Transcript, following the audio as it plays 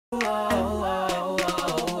Start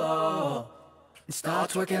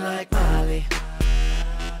twerking like Miley.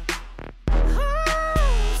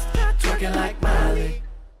 Start twerking like Miley.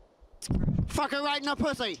 Fuck her right in the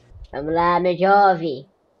pussy. Vamos lá, meu jovem.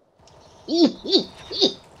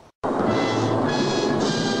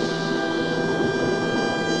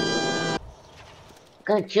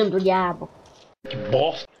 Cantinho do diabo. Que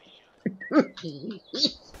bosta.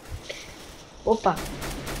 Opa.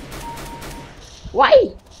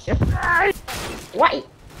 Uai. Uai.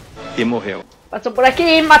 E morreu. Passou por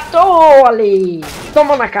aqui, matou ali.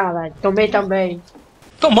 Tomou na cara. Tomei também.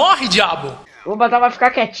 Então morre, diabo. Vou botar pra ficar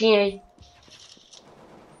quietinho aí.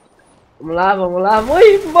 Vamos lá, vamos lá.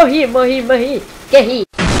 Morri. Quer rir?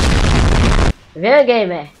 Vem,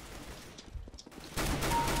 gamer.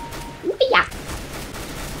 Uia.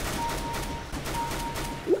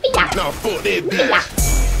 Now fuck that bitch.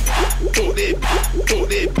 Fuck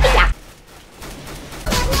that.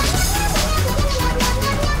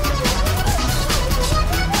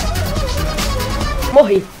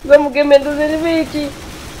 Morri. Vamos gamer 220.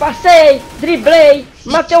 Passei, driblei,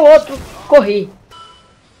 matei o outro, corri.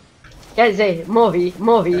 Quer dizer, morri.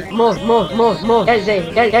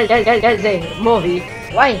 Quer dizer, morri.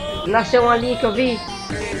 Uai, nasceu um ali que eu vi.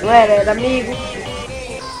 Não era amigo.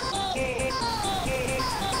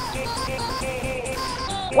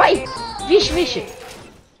 Uai, vixe.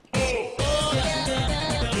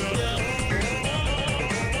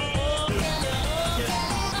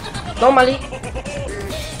 Toma ali.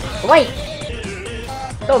 Uai.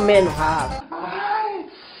 Tomei no rabo. Ai,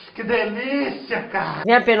 que delícia, cara.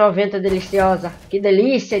 Vem a P90 deliciosa. Que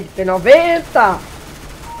delícia de P90.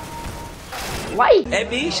 Uai. É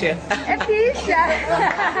bicha.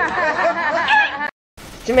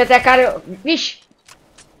 Se meter a cara, eu... Vixe.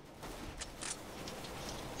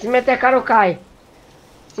 Se meter a cara, eu caio.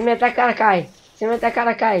 Se meter a cara, cai. Se meter a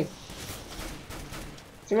cara, cai.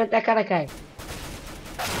 Se meter a cara, cai.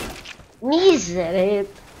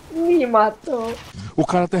 Miserento. Me matou. O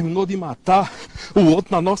cara terminou de matar o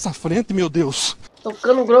outro na nossa frente, meu Deus.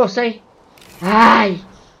 Tocando grosso, hein? Ai,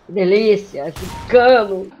 que delícia, esse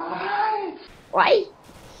cano. Uai.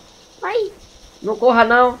 Não corra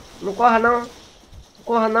não.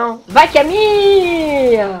 Vai que é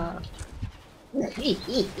minha.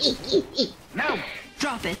 Now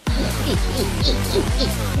drop it.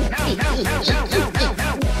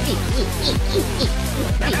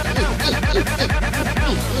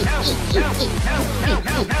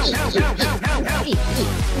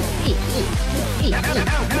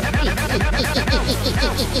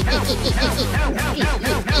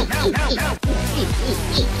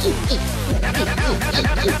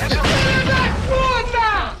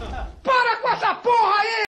 Puta! Para com essa porra aí!